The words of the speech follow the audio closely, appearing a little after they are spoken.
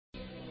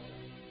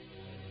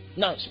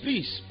Now,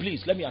 please,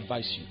 let me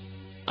advise you.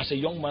 As a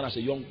young man, as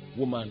a young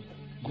woman,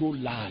 grow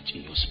large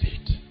in your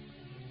spirit.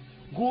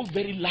 Grow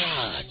very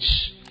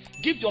large.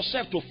 Give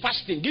yourself to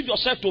fasting. Give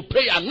yourself to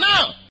prayer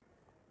now.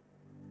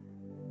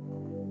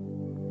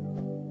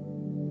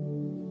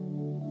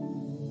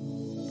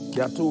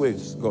 There are two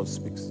ways God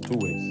speaks. Two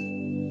ways.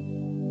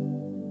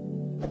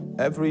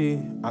 Every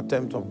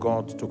attempt of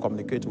God to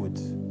communicate with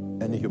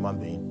any human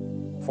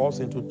being falls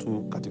into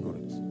two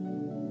categories.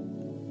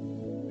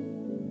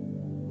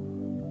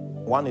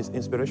 One is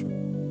inspiration.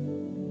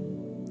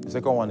 The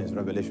second one is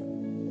revelation.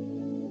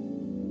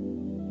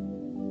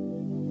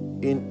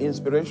 In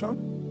inspiration,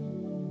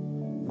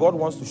 God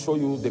wants to show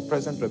you the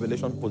present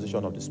revelation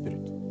position of the Spirit.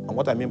 And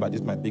what I mean by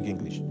this, my big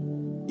English,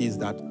 is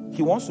that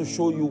He wants to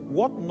show you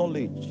what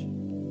knowledge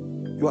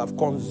you have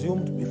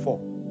consumed before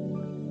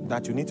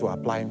that you need to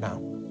apply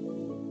now.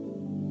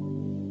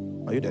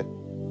 Are you there?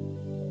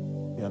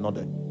 You are not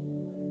there.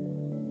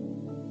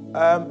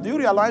 Do you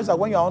realize that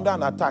when you are under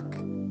an attack,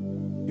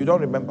 you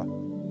don't remember?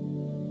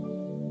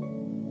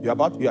 You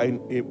are in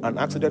an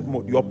accident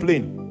mode. Your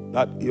plane,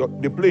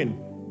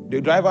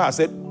 the driver has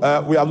said,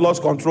 we have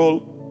lost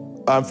control.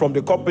 And from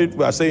the cockpit,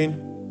 we are saying,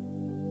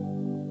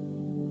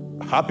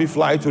 happy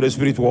flight to the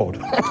spirit world.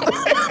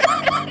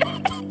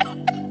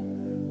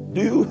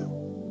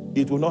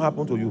 It will not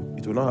happen to you.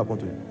 It will not happen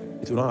to you.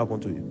 It will not happen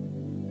to you.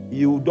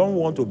 You don't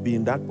want to be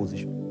in that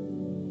position.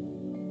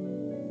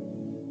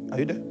 Are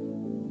you there?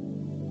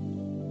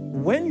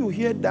 When you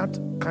hear that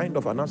kind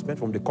of announcement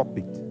from the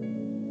cockpit,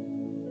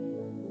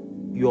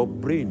 your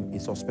brain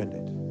is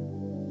suspended.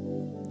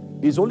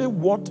 It's only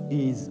what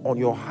is on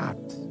your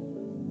heart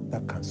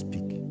that can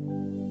speak.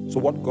 So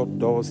what God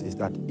does is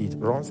that it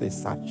runs a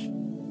search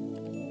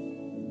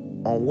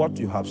on what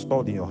you have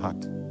stored in your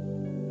heart.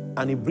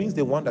 And He brings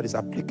the one that is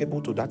applicable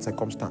to that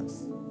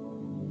circumstance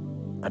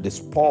at the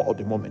spur of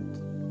the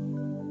moment.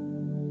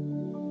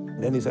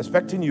 Then He's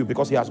expecting you,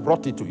 because He has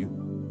brought it to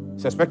you,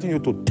 He's expecting you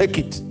to take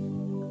it.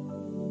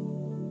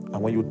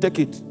 And when you take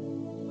it,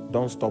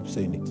 don't stop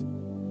saying it.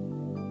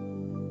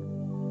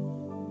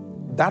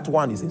 That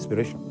one is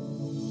inspiration.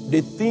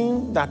 The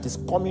thing that is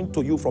coming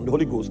to you from the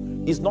Holy Ghost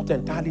is not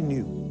entirely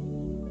new.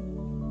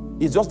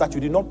 It's just that you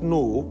did not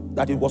know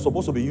that it was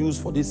supposed to be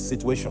used for this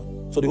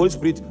situation. So the Holy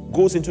Spirit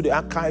goes into the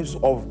archives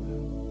of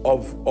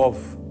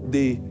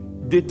the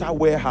data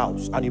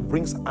warehouse, and He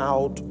brings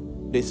out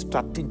the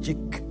strategic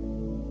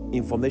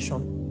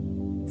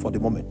information for the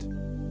moment.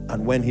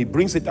 And when He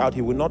brings it out,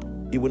 He will not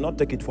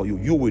take it for you.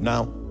 You will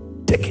now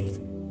take it.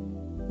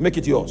 Make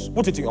it yours.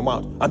 Put it in your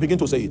mouth and begin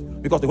to say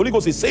it. Because the Holy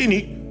Ghost is saying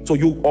it, so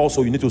you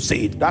need to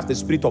say it. That's the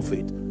spirit of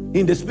faith.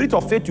 In the spirit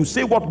of faith, you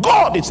say what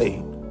God is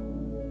saying.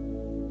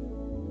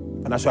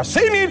 And as you are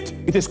saying it,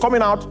 it is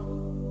coming out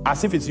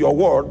as if it's your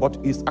word, but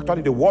it's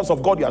actually the words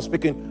of God you are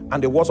speaking,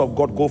 and the words of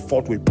God go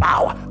forth with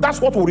power.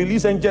 That's what will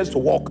release angels to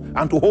walk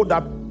and to hold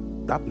that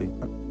place.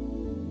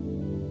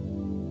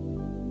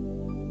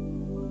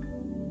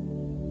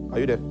 Are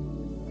you there?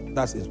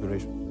 That's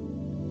inspiration.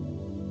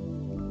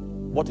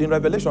 But in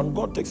revelation,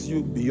 God takes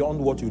you beyond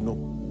what you know.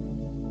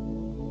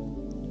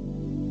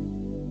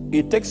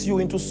 It takes you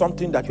into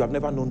something that you have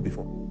never known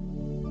before.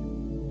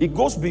 It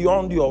goes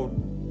beyond your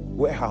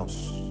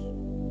warehouse.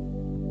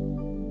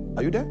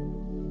 Are you there?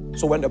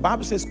 So when the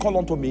Bible says, call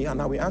unto me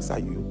and I will answer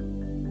you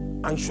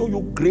and show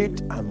you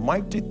great and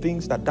mighty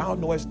things that thou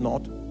knowest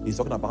not, he's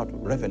talking about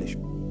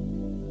revelation.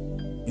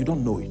 You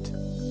don't know it.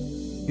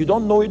 You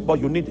don't know it, but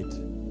you need it.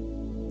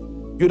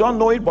 You don't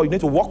know it, but you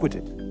need to walk with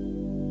it.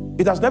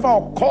 It has never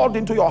occurred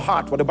into your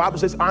heart. For the Bible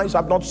says, eyes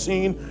have not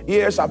seen,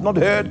 ears have not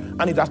heard,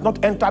 and it has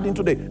not entered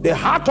into the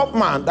heart of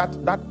man.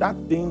 That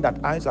thing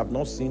that eyes have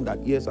not seen, that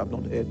ears have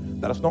not heard,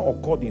 that has not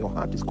occurred in your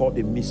heart is called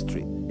a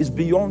mystery. It's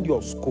beyond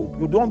your scope.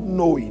 You don't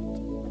know it.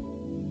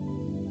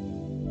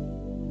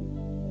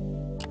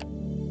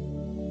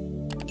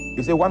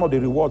 He said, one of the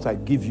rewards I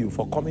give you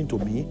for coming to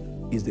me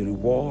is the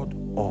reward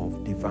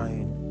of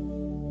divine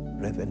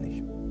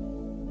revelation.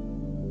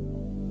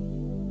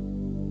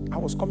 I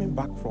was coming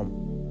back from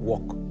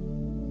work.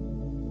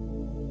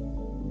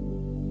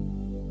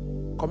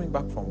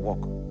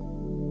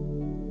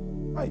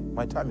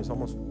 My time is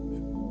almost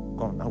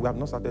gone, and we have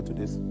not started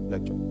today's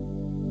lecture.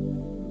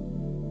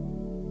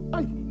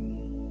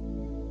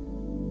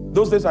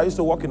 Those days I used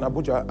to work in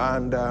Abuja,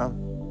 and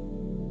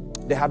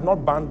they had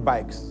not banned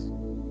bikes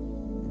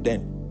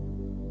then.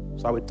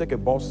 So I would take a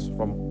bus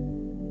from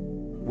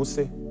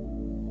Wuse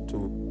to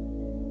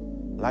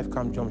Life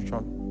Camp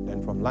Junction.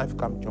 Then from Life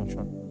Camp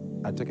Junction,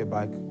 I'd take a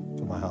bike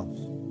to my house.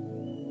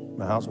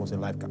 My house was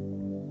in Life Camp.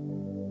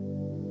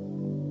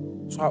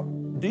 So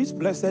this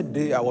blessed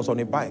day, I was on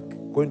a bike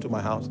going to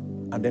my house,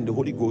 and then the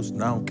Holy Ghost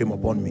now came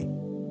upon me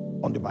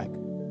on the bike.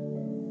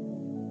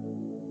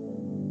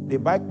 The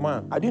bike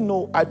man, I didn't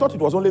know, I thought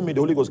it was only me the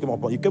Holy Ghost came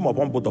upon. He came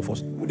upon both of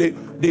us.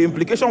 The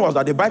implication was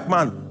that the bike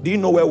man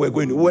didn't know where we were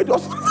going. We were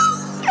just... we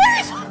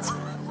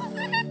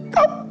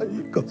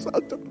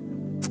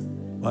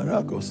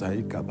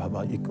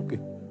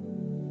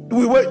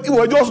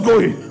were just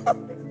going.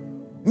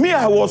 Me,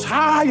 I was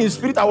high in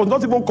spirit. I was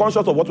not even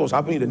conscious of what was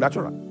happening in the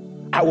natural.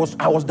 I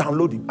was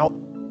downloading.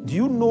 Do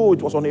you know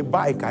it was on a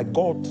bike I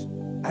got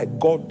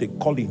the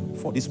calling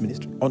for this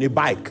ministry? On a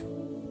bike.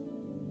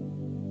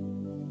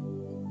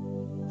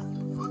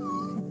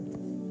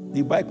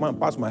 The bike man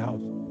passed my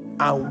house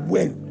and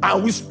went,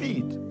 and with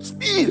speed.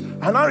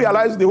 And I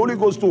realized the Holy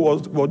Ghost too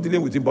was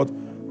dealing with him, but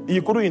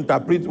he couldn't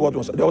interpret what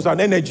was. There was an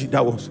energy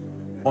that was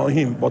on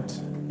him, but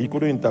he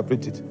couldn't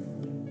interpret it.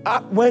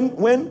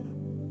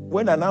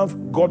 When I now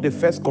got the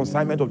first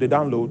consignment of the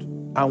download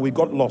and we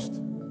got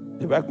lost,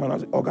 the bike man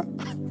said, okay.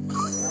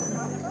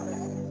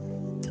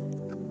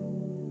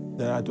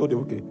 Then I told him,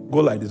 okay, go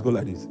like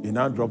this. He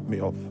now dropped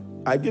me off.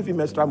 I gave him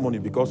extra money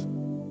because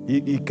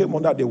he came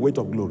under the weight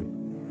of glory.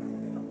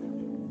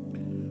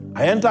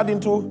 I entered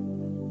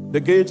into the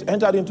gate,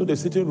 entered into the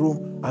sitting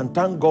room, and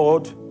thank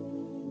God,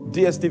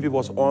 DSTV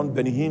was on.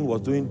 Benny Hinn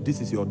was doing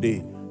This Is Your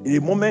Day. In the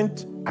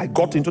moment I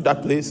got into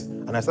that place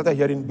and I started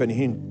hearing Benny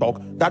Hinn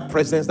talk, that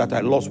presence that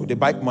I lost with the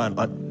bike man,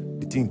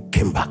 and the thing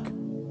came back.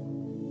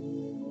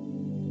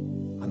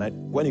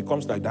 And when it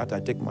comes like that, I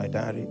take my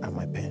diary and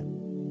my pen.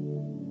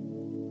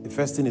 The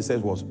first thing he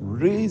said was,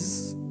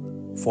 raise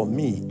for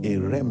me a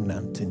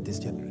remnant in this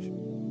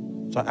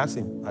generation. So I asked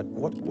him,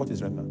 what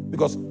is remnant?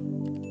 Because,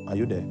 are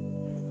you there?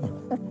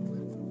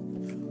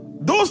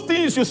 Those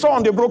things you saw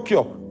on the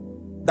brochure,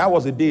 that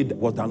was the day that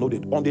was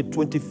downloaded on the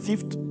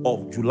 25th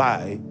of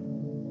July,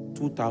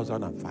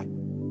 2005.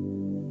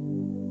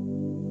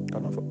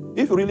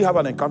 If you really have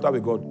an encounter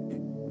with God,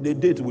 the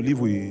date will live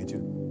with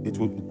you. It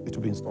will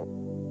be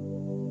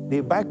installed.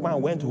 The bike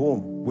man went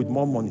home with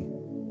more money,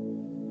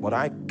 but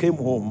I came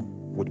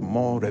home with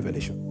more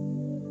revelation.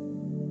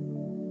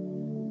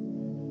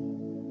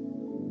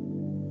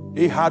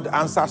 He had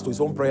answers to his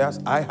own prayers.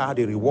 I had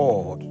a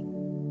reward. Do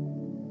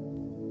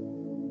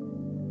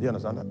you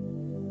understand that?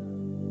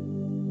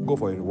 Go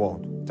for a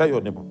reward. Tell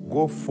your neighbor,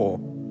 go for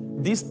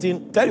this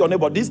thing. Tell your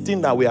neighbor, this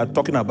thing that we are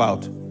talking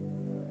about,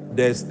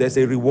 there's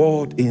a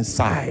reward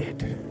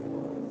inside.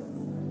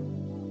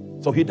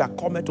 So he that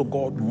cometh to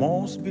God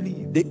must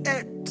believe. The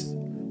earth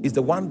is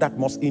the one that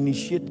must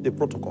initiate the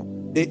protocol.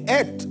 The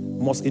earth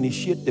must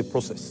initiate the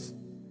process.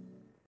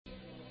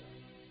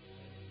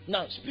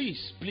 Now,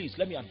 please,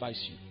 let me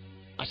advise you.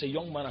 As a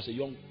young man, as a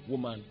young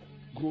woman,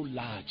 grow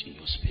large in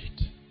your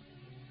spirit.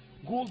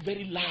 Grow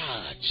very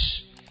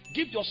large.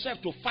 Give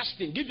yourself to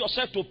fasting. Give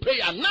yourself to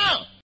prayer now.